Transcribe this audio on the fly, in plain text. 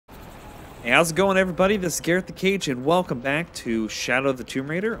Hey, how's it going, everybody? This is Garrett the Cage, and welcome back to Shadow of the Tomb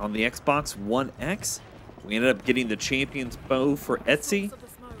Raider on the Xbox One X. We ended up getting the Champion's Bow for Etsy,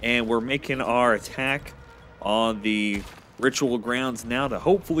 and we're making our attack on the ritual grounds now to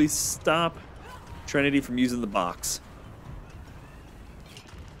hopefully stop Trinity from using the box.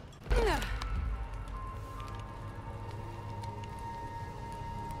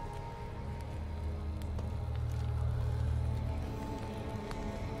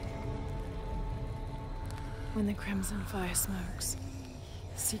 When the crimson fire smokes,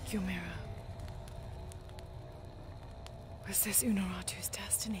 seek your mirror. Was this Unuratu's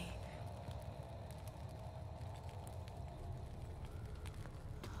destiny?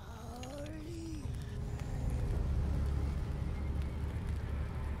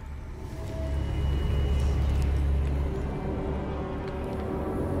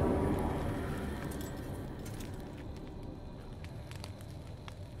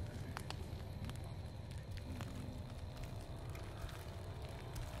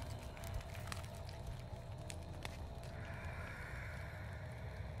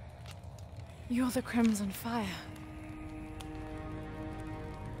 You're the Crimson Fire.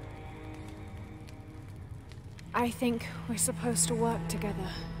 I think we're supposed to work together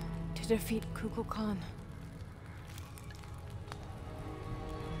to defeat Kukulkan.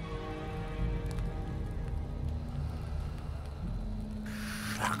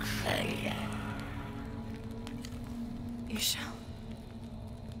 You shall.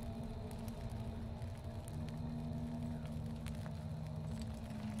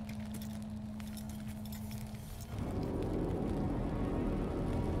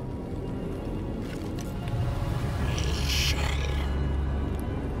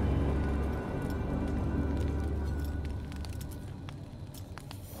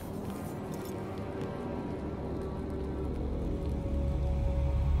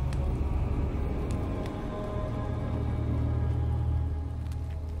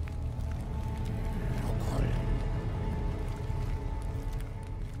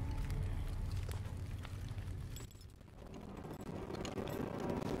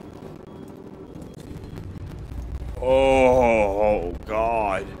 Oh,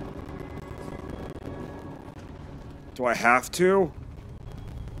 God. Do I have to?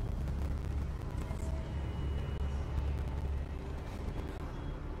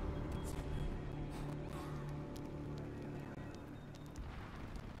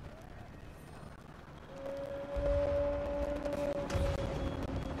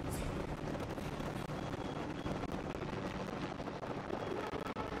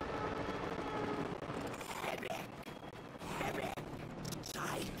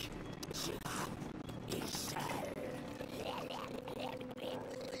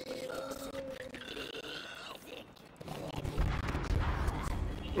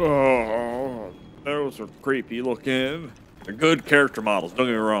 Oh, those are creepy looking. They're good character models, don't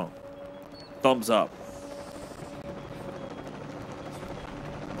get me wrong. Thumbs up.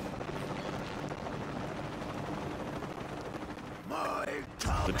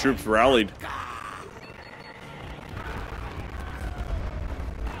 The troops rallied.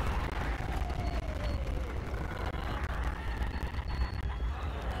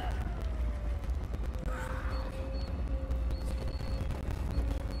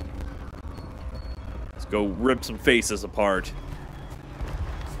 Go rip some faces apart.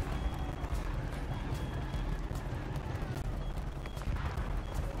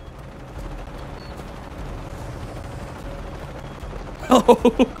 Oh!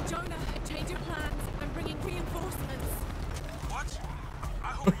 Jonah, change your plans. I'm bringing reinforcements. What? I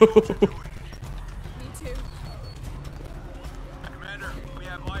hope you know what you're doing. Me too. Commander, we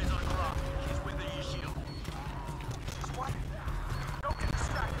have eyes on Grok. She's with the E-Shield. She's what? Don't get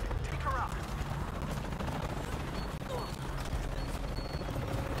distracted. Take her out.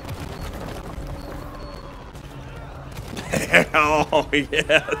 Oh, yes. We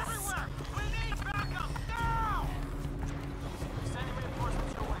need backup now! Sending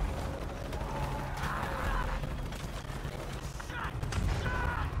reinforcements your way.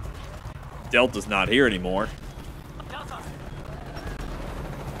 Delta's not here anymore. Delta!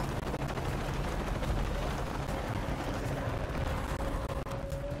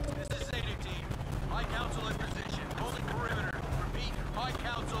 This is Zeta Team. High Council in position. Holding perimeter. Repeat, High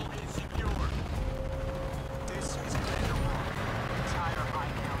Council is secure. This is Commander Rock. The entire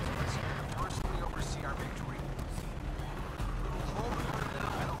High Council is here to personally oversee our victory. We will hold the perimeter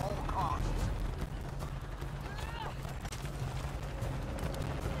at all costs.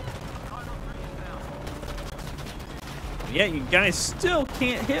 Cargo 3 is down. Yeah, you guys still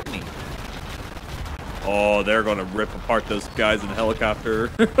can't hit me. Oh, they're gonna rip apart those guys in the helicopter.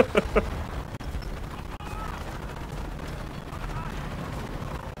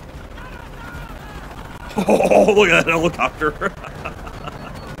 Oh, look at that helicopter.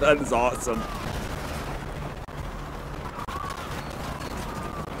 That is awesome.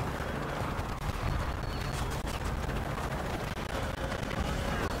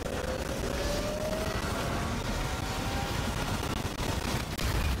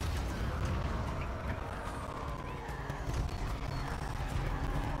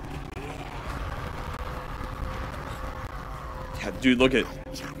 Yeah, dude, look at...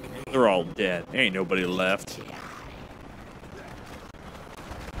 They're all dead. There ain't nobody left. Jonah,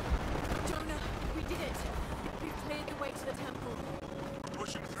 we did it. We've cleared the way to the temple.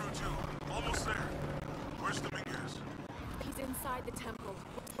 Pushing through too. Almost there. Where's Dominguez? He's inside the temple.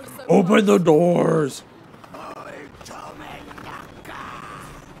 We're so Open the close. doors.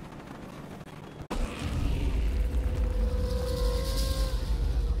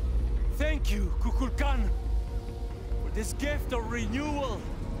 Thank you, Kukulkan, for this gift of renewal.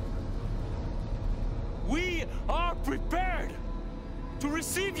 We are prepared to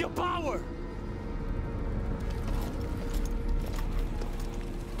receive your power.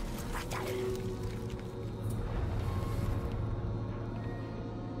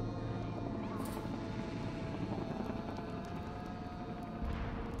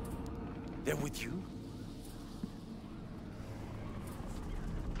 They're with you?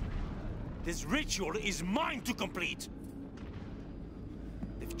 This ritual is mine to complete.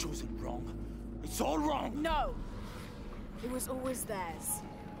 They've chosen wrong. It's all wrong. No! It was always theirs.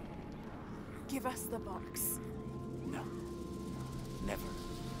 Give us the box. No. Never.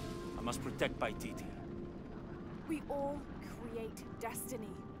 I must protect Paititi. We all create destiny.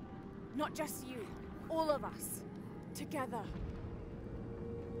 Not just you. All of us. Together.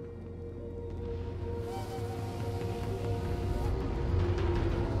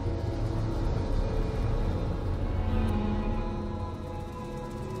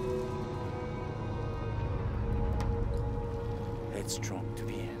 Headstrong to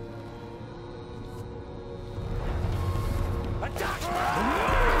the end. Attack!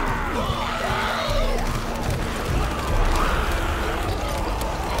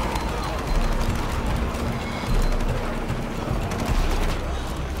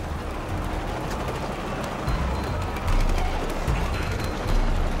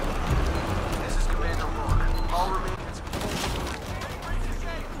 This is Commander Rourke. All remains.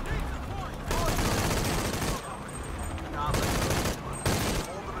 Not let them.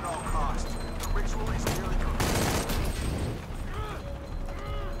 Hold them at all costs. The ritual is nearly complete.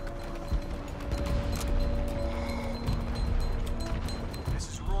 This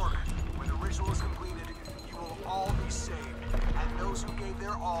is Rourke. When the ritual is completed, you will all be saved, and those who gave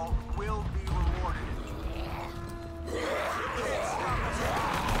their all will be rewarded.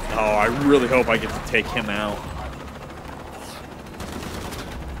 Oh, I really hope I get to take him out.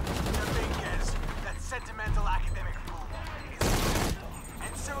 Dominguez, that sentimental academic fool, is...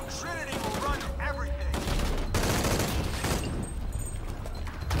 And soon Trinity will run everything.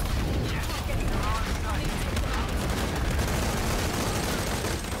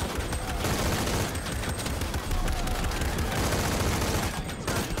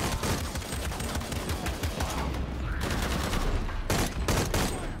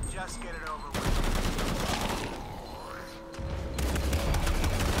 Just get it over with.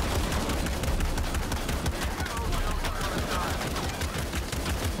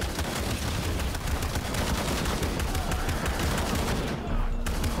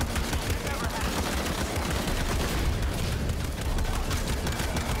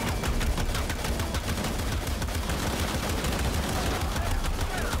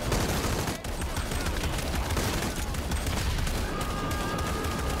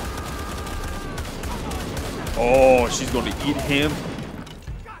 Oh, she's going to eat him.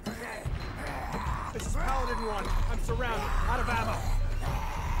 This is Paladin 1. I'm surrounded. Out of ammo.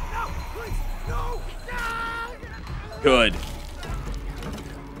 No! Please! No! Good.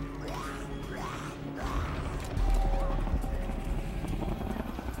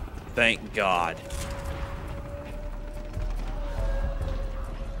 Thank God.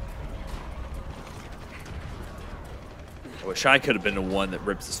 I wish I could have been the one that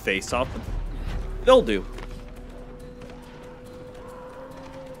rips his face off, but they'll do.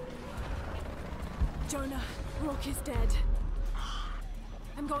 Jonah, Rourke is dead.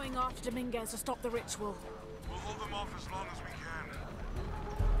 I'm going after Dominguez to stop the ritual. We'll hold them off as long as we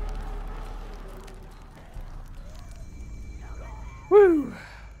can. Woo!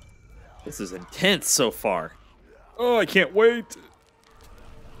 This is intense so far. Oh, I can't wait.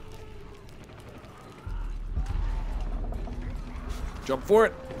 Jump for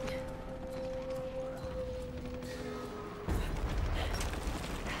it.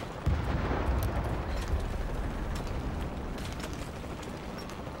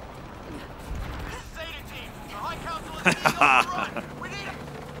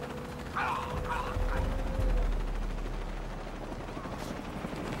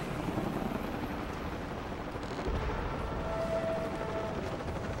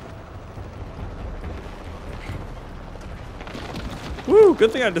 Whew,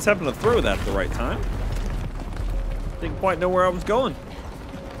 good thing I just happened to throw that at the right time. Didn't quite know where I was going.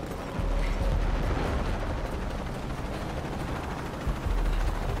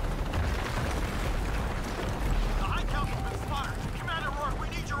 The High Council's been spotted. Commander Rourke, we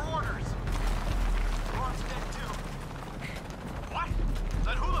need your orders. Rourke's dead too. What?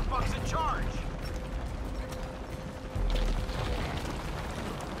 Then who the fuck's in charge?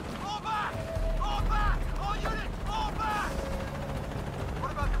 Fall back! Fall back! All units, fall back!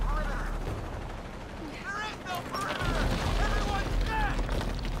 What about the perimeter? There is no perimeter! Everyone's dead!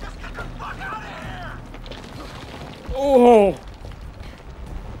 Just get the fuck out of here! Oh!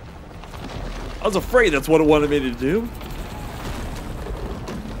 I was afraid that's what it wanted me to do.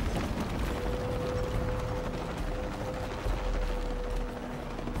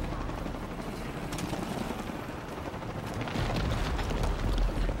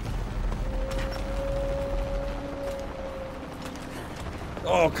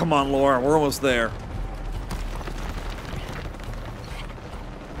 Oh, come on, Laura. We're almost there.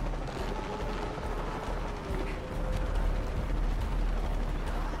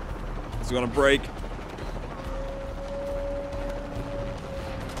 It's gonna break.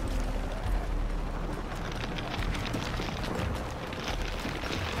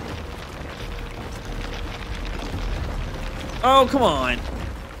 Oh, come on.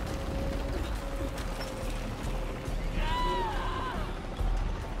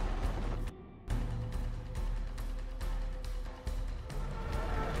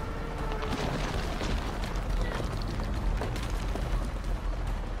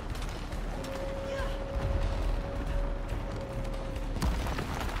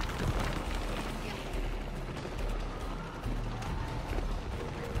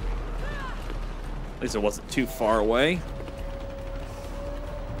 At least it wasn't too far away.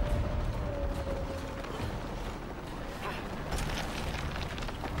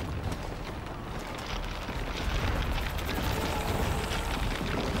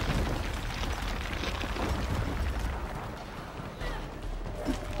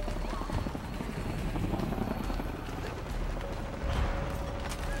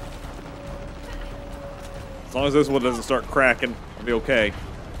 As long as this one doesn't start cracking, I'll be okay.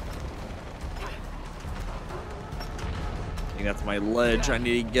 I think that's my ledge I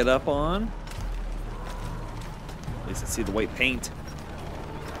need to get up on. At least I see the white paint.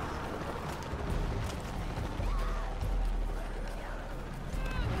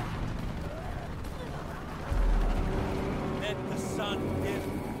 Let the sun dim.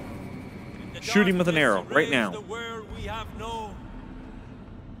 In the Shoot him with an arrow, darkness right erase now. The world we have known.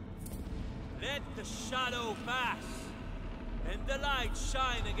 Let the shadow pass, and the light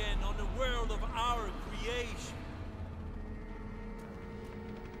shine again on the world of our creation.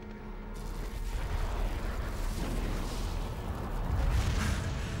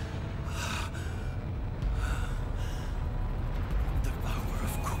 The power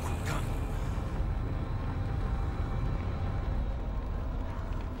of Kukulkan.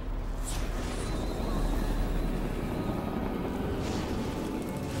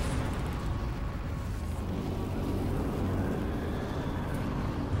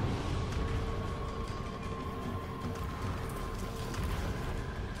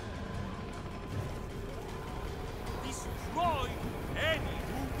 Destroy any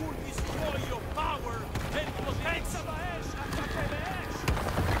who would destroy your power and potential.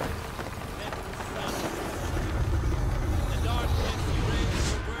 Let the sun the darkness erase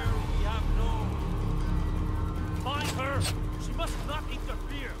the world we have known. Find her! She must not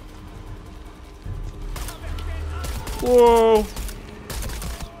interfere! Whoa!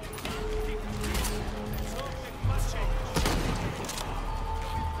 Something must change.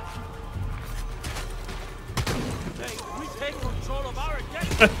 Hey, we take control of our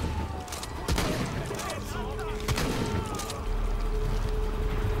destiny!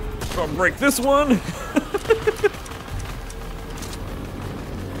 Gonna break this one.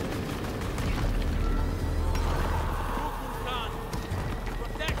 Kukulkan,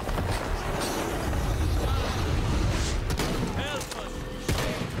 protect! Help us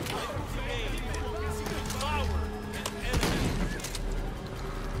reshape and create power and elements.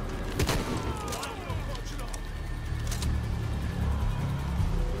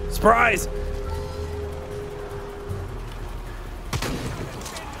 Surprise!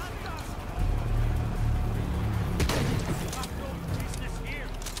 Business here.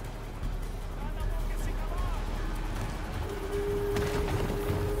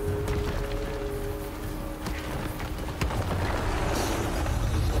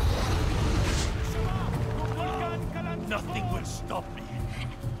 Nothing will stop me.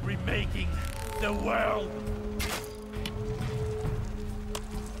 Remaking the world.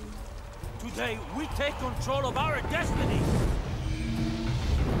 Today, we take control of our destiny.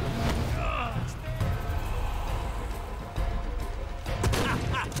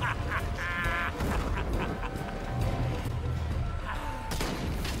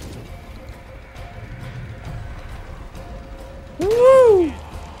 Woo!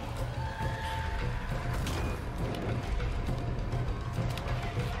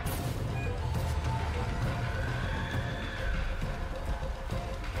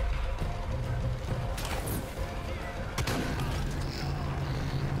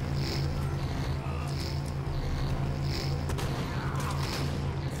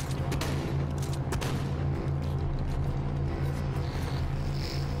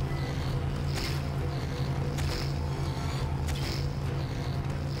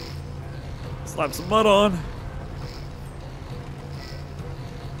 Slap some mud on.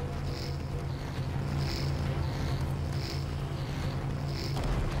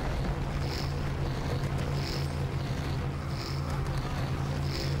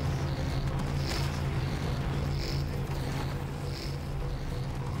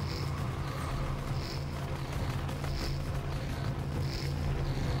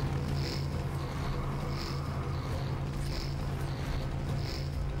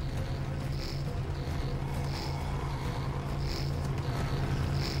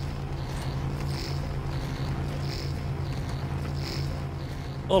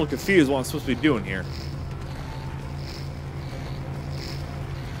 A little confused what I'm supposed to be doing here.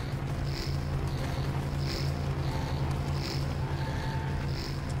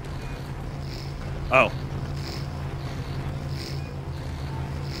 Oh.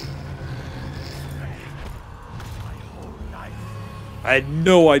 I had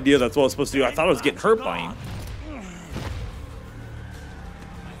no idea that's what I was supposed to do. I thought I was getting hurt by him.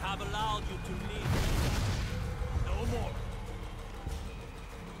 I have allowed you to leave. No more.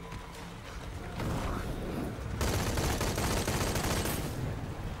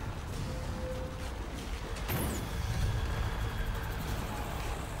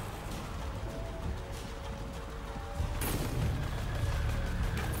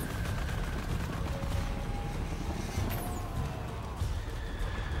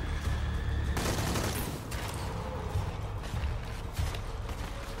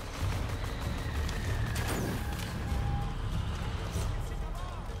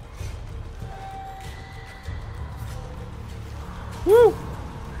 Woo!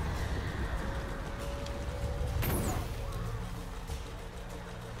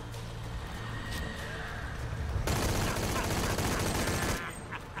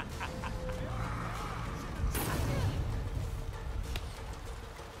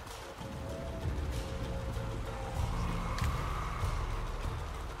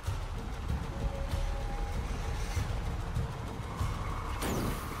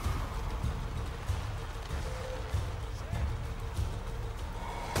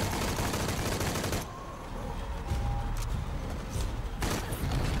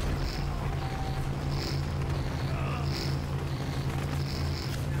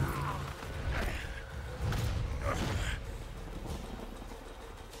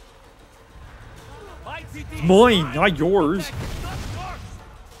 It's mine, not yours.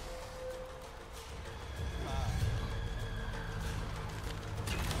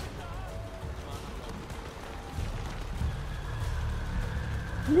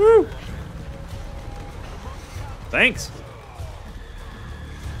 Woo! Thanks.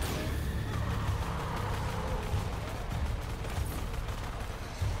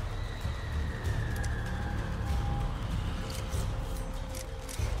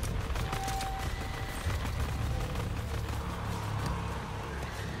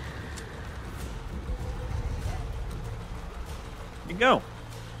 You go.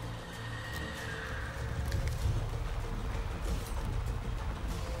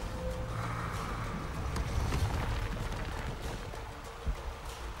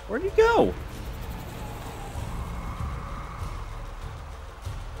 Where'd you go?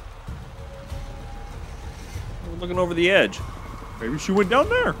 We're looking over the edge. Maybe she went down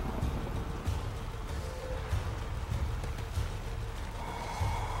there.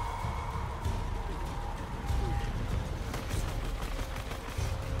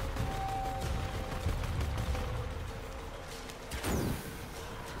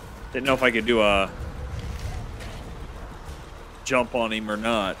 Didn't know if I could do a jump on him or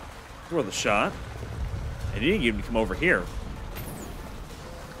not. Worth a shot. I didn't get him to come over here.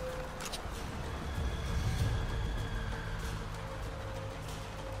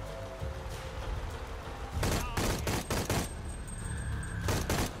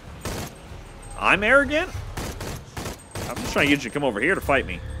 I'm arrogant? I'm just trying to get you to come over here to fight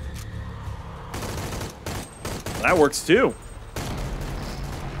me. That works too.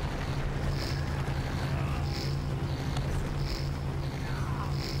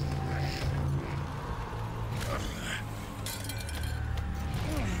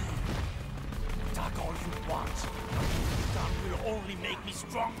 Talk all you want. That will only make me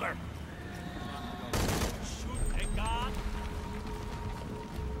stronger. Shoot a god.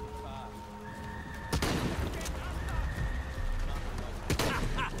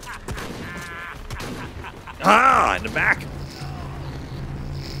 Ah, in the back.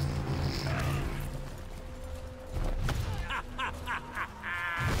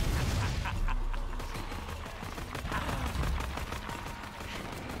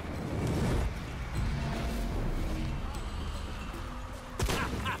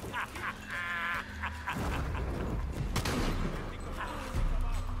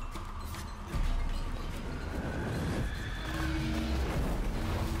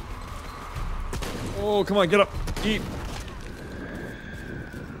 Oh, come on, get up. Eat.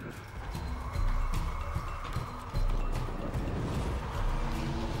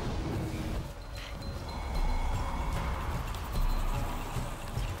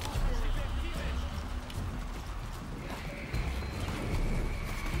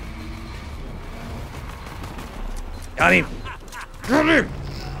 Got him. Got him.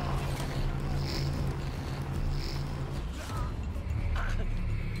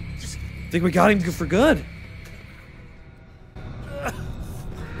 I think we got him for good.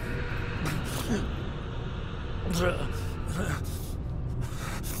 I'm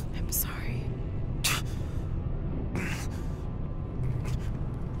sorry.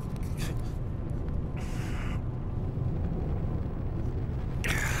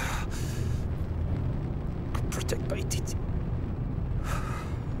 Protect my titty.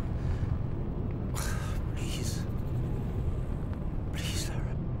 Please. Please,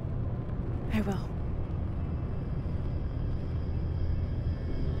 Lara. I will.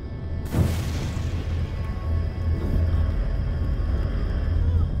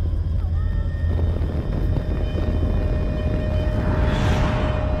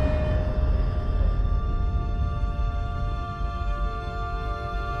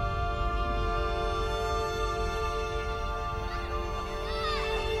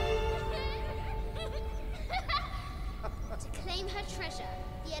 To claim her treasure,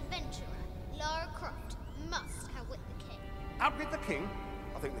 the adventurer, Lara Croft, must outwit the king. Outwit the king?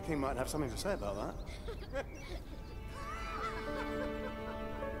 I think the king might have something to say about that.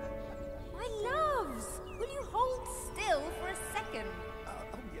 My loves, will you hold still for a second?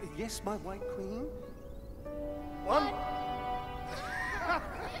 Yes, my white queen. One.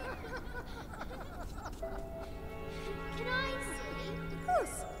 Can I see? Of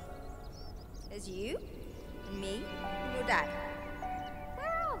course. There's you, and me, and your dad.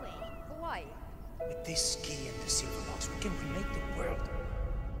 Where are we? Hawaii. With this key and the silver box, we can remake the world.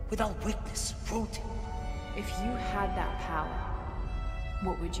 Without weakness, cruelty. If you had that power,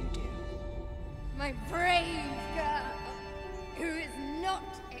 what would you do? My brave girl, who is not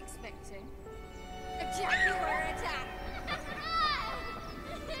expecting a jaguar attack.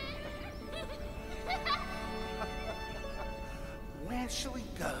 Where shall we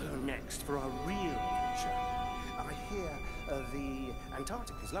go next for our real adventure? I hear the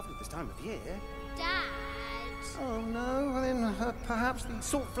Antarctic is lovely this time of year. Dad. Oh no, then perhaps the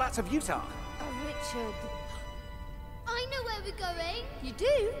salt flats of Utah. Oh, Richard. I know where we're going. You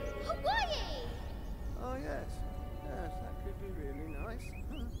do? Hawaii. Oh yes, yes, that could be really nice.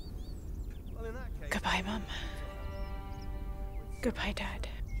 Well, in that case. Goodbye, Mum. Goodbye, Dad.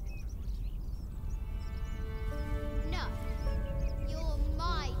 No. You're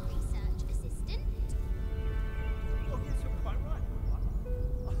my research assistant. Oh yes, you're quite right.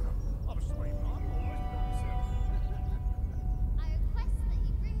 I'm sorry, Mom. I request that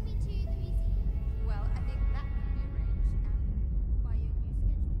you bring me to the museum. Well, I think that can be arranged by your new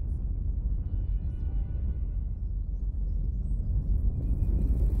schedule.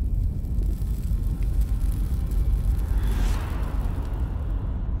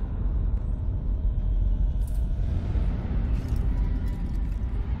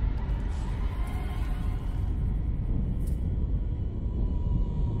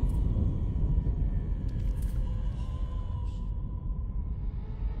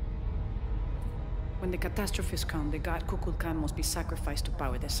 When the catastrophes come, the god Kukulkan must be sacrificed to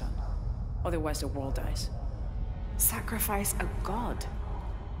power the sun. Otherwise, the world dies. Sacrifice a god?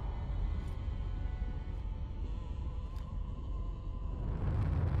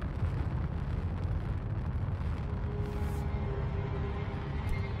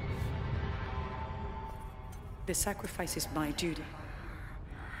 The sacrifice is my duty.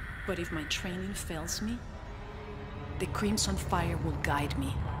 But if my training fails me, The Crimson Fire will guide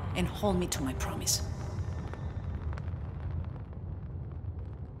me and hold me to my promise.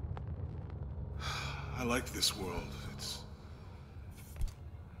 I like this world.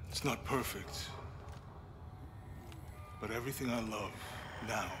 It's not perfect. But everything I love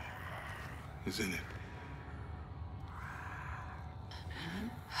now is in it.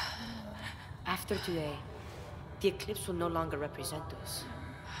 After today, the eclipse will no longer represent us.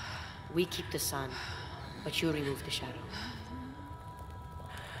 We keep the sun, but you remove the shadow.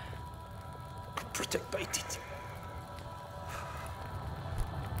 Protect Paititi.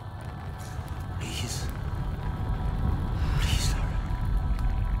 Please. Please, Lara.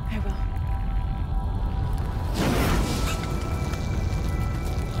 I will.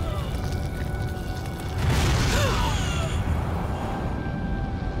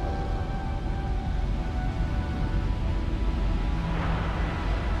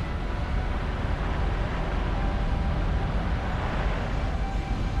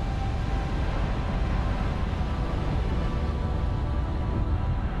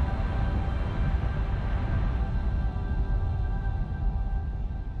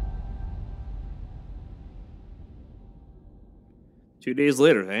 Two days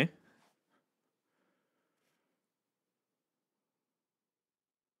later, eh?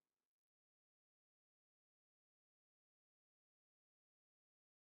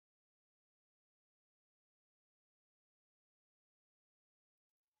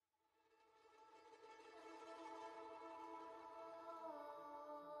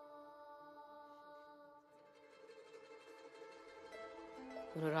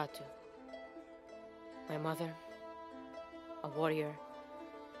 Unuratu, my mother, a warrior,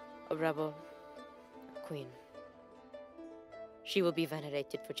 a rebel, a queen. She will be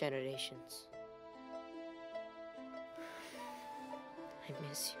venerated for generations. I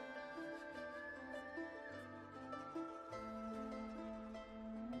miss you.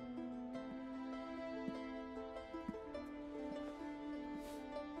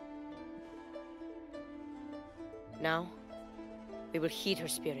 Now, we will heed her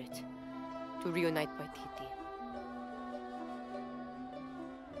spirit to reunite Paititi.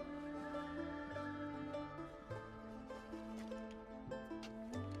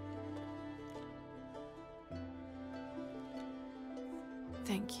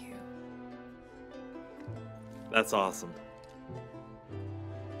 Thank you. That's awesome.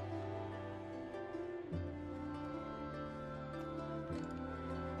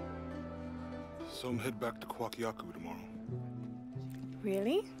 So I'm head back to Kwakyaku tomorrow.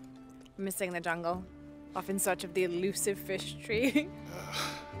 Really? Missing the jungle? Off in search of the elusive fish tree?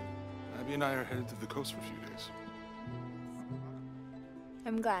 Abby and I are headed to the coast for a few days.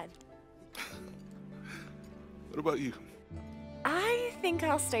 I'm glad. What about you? I think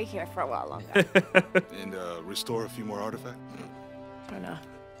I'll stay here for a while longer. And restore a few more artifacts? Don't know.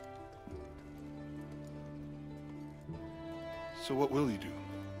 So what will you do?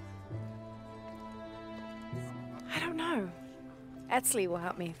 I don't know. Etzli will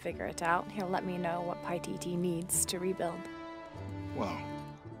help me figure it out. He'll let me know what Paititi needs to rebuild. Wow.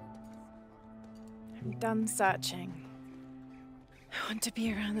 I'm done searching. I want to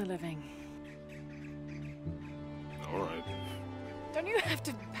be around the living. All right. Don't you have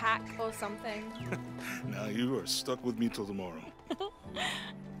to pack or something? Now you are stuck with me till tomorrow.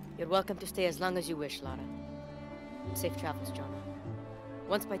 You're welcome to stay as long as you wish, Lara. Safe travels, Jonah.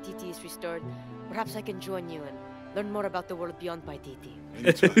 Once Paititi is restored, perhaps I can join you and learn more about the world beyond Paititi.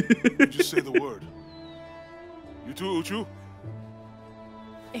 Anytime. You just say the word. You too, Uchu?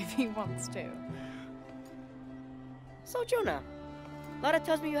 If he wants to. So, Jonah, Lara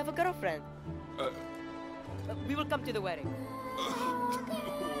tells me you have a girlfriend. We will come to the wedding.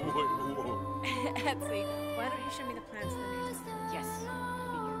 Whoa. Etzli, why don't you show me the plans for the new town? Yes.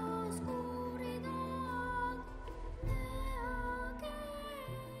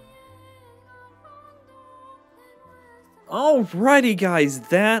 Alrighty, guys,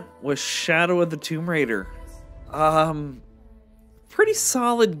 that was Shadow of the Tomb Raider. Pretty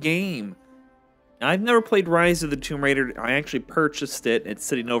solid game. I've never played Rise of the Tomb Raider. I actually purchased it. It's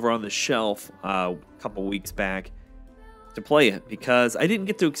sitting over on the shelf a couple weeks back to play it because I didn't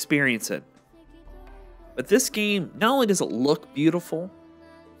get to experience it. But this game, not only does it look beautiful,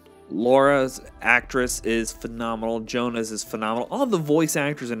 Laura's actress is phenomenal. Jonah's is phenomenal. All the voice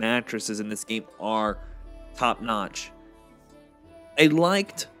actors and actresses in this game are top-notch. I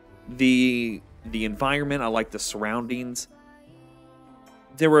liked the environment. I liked the surroundings.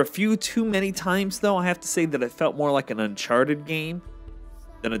 There were a few too many times, though, I have to say that it felt more like an Uncharted game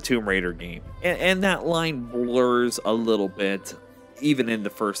than a Tomb Raider game. And that line blurs a little bit, even in the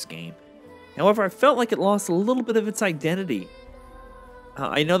first game. However, I felt like it lost a little bit of its identity.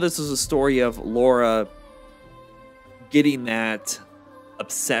 I know this is a story of Laura getting that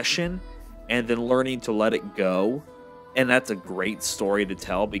obsession and then learning to let it go. And that's a great story to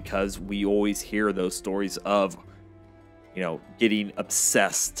tell because we always hear those stories of, you know, getting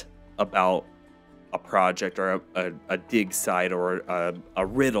obsessed about a project or a dig site or a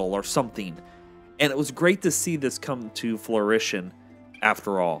riddle or something. And it was great to see this come to fruition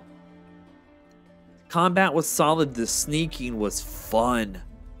after all. Combat was solid. The sneaking was fun.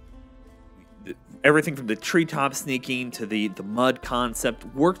 Everything from the treetop sneaking to the mud concept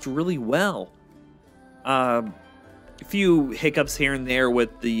worked really well. A few hiccups here and there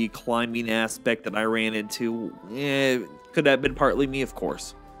with the climbing aspect that I ran into. Could have been partly me, of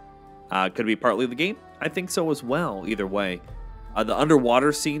course. Could it be partly the game? I think so as well, either way. The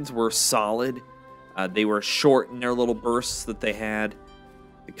underwater scenes were solid. They were short in their little bursts that they had.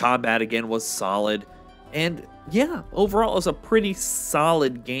 The combat, again, was solid. And, yeah, overall, it was a pretty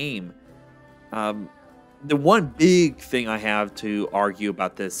solid game. The one big thing I have to argue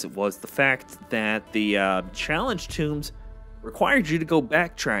about this was the fact that the challenge tombs required you to go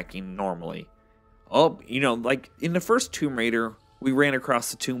backtracking normally. Oh, you know, like in the first Tomb Raider, we ran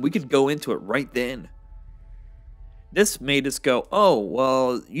across the tomb. We could go into it right then. This made us go, oh,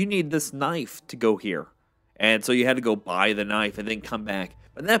 well, you need this knife to go here. And so you had to go buy the knife and then come back.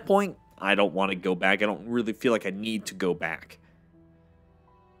 But at that point, I don't want to go back. I don't really feel like I need to go back.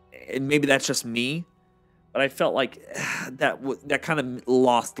 And maybe that's just me, but I felt like that kind of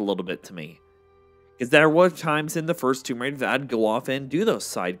lost a little bit to me. Because there were times in the first Tomb Raider that I'd go off and do those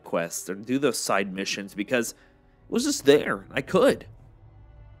side quests or do those side missions because it was just there. I could.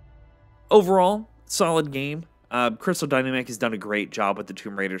 Overall, solid game. Crystal Dynamics has done a great job with the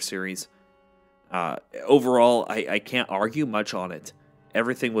Tomb Raider series. Overall, I can't argue much on it.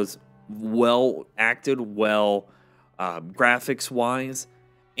 Everything was well acted, well graphics-wise.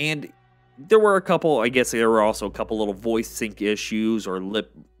 And there were a couple, I guess there were also a couple little voice sync issues or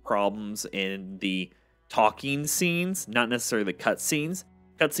lip problems in the talking scenes, not necessarily the cutscenes.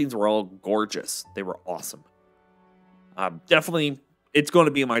 Cutscenes were all gorgeous. They were awesome. Definitely, it's going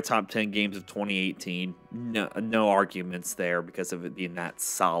to be in my top 10 games of 2018. No arguments there because of it being that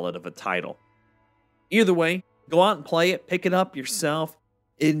solid of a title. Either way, go out and play it. Pick it up yourself.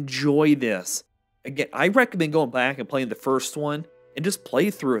 Enjoy this. Again, I recommend going back and playing the first one and just play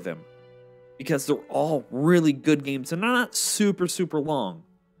through them because they're all really good games and they're not super, super long.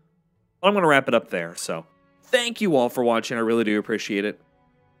 I'm going to wrap it up there. So thank you all for watching. I really do appreciate it.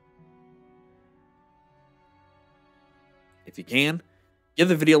 If you can, give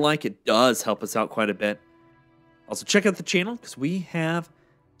the video a like. It does help us out quite a bit. Also, check out the channel because we have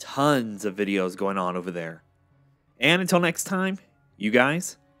tons of videos going on over there. And until next time, you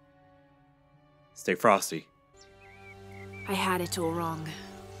guys, stay frosty. I had it all wrong.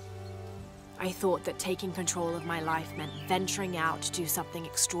 I thought that taking control of my life meant venturing out to do something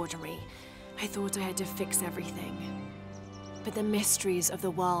extraordinary. I thought I had to fix everything. But the mysteries of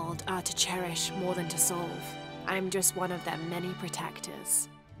the world are to cherish more than to solve. I'm just one of their many protectors.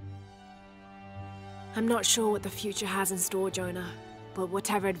 I'm not sure what the future has in store, Jonah, but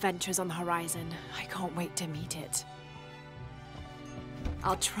whatever adventure's on the horizon, I can't wait to meet it.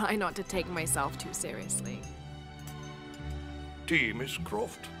 I'll try not to take myself too seriously. Tea, Miss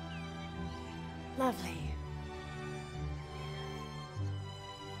Croft. Lovely.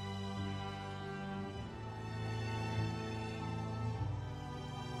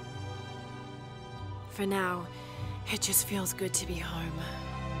 For now, it just feels good to be home.